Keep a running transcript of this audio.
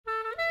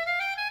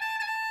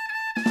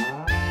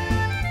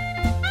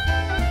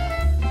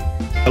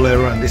Hello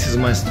everyone, this is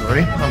my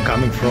story. I'm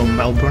coming from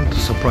Melbourne to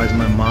surprise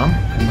my mom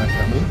and my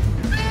family.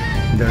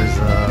 There's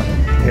a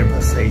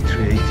Airbus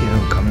A380,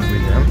 I'm coming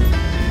with them,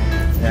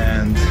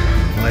 and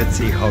let's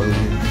see how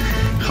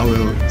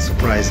will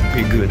surprise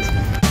be good.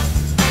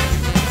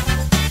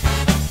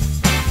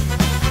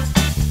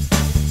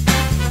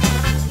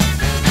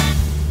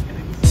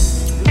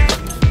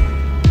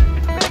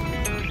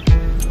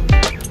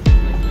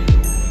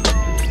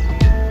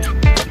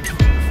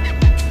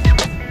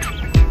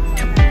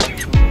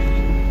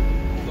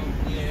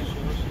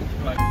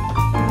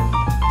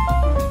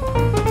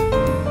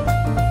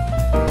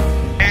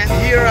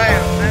 Here I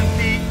am,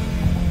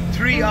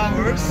 23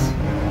 hours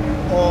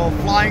of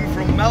flying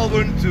from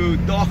Melbourne to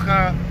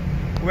Doha,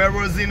 where I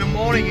was in the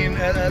morning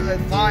at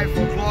 5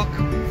 o'clock,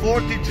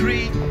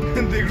 43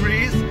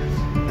 degrees.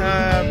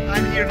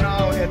 I'm here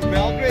now at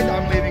Belgrade.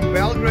 I'm leaving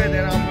Belgrade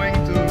and I'm going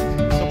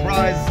to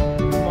surprise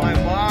my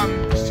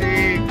mom.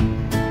 She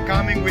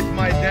coming with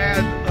my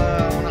dad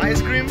on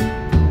ice cream,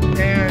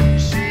 and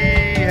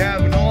she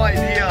have no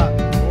idea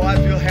what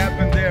will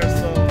happen there.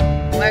 So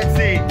let's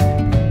see.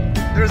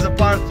 There's a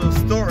part of the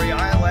story.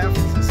 I left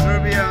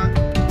Serbia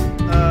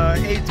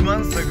 8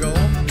 months ago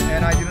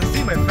and I didn't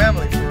see my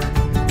family for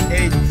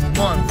 8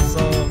 months,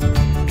 so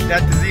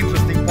that is the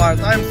interesting part.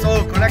 I'm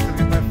so connected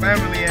with my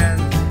family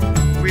and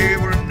we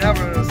were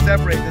never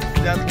separated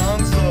that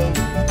long, so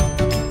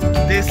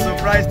this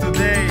surprise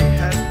today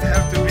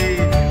have to be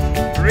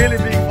really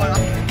big fun.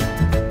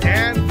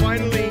 And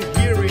finally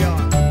here we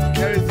are.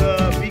 There is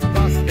a big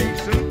bus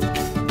station.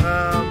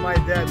 My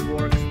dad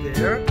works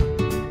there.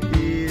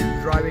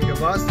 Driving a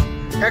bus.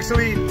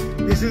 Actually,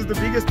 this is the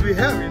biggest we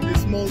have in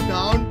this small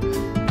town.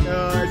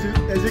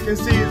 As you can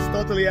see, it's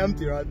totally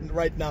empty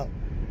right now.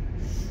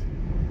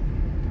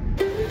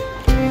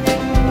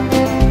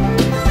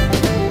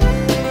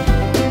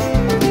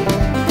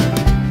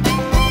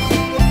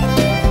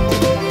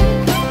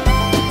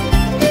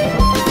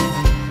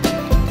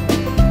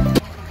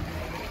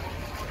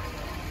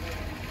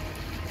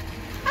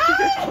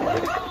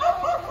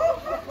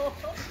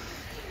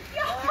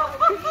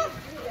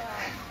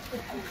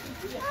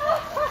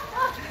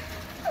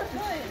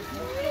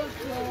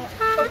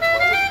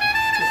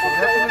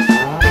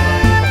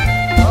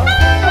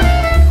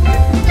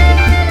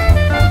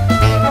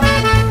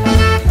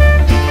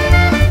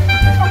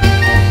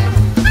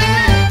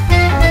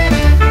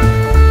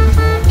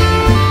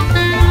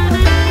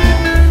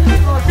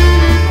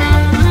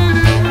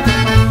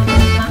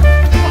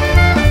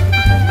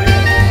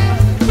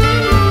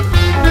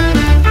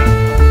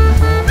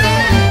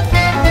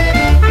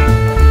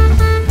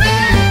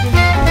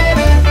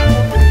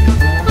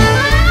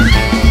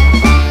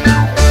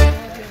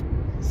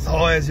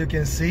 As you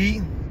can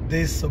see,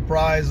 this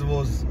surprise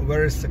was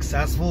very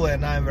successful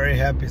and I'm very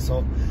happy.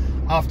 So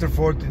after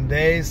 14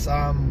 days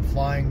I'm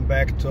flying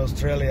back to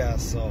Australia.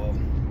 So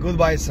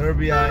goodbye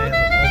Serbia and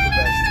all the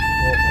best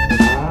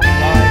for all.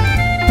 Bye.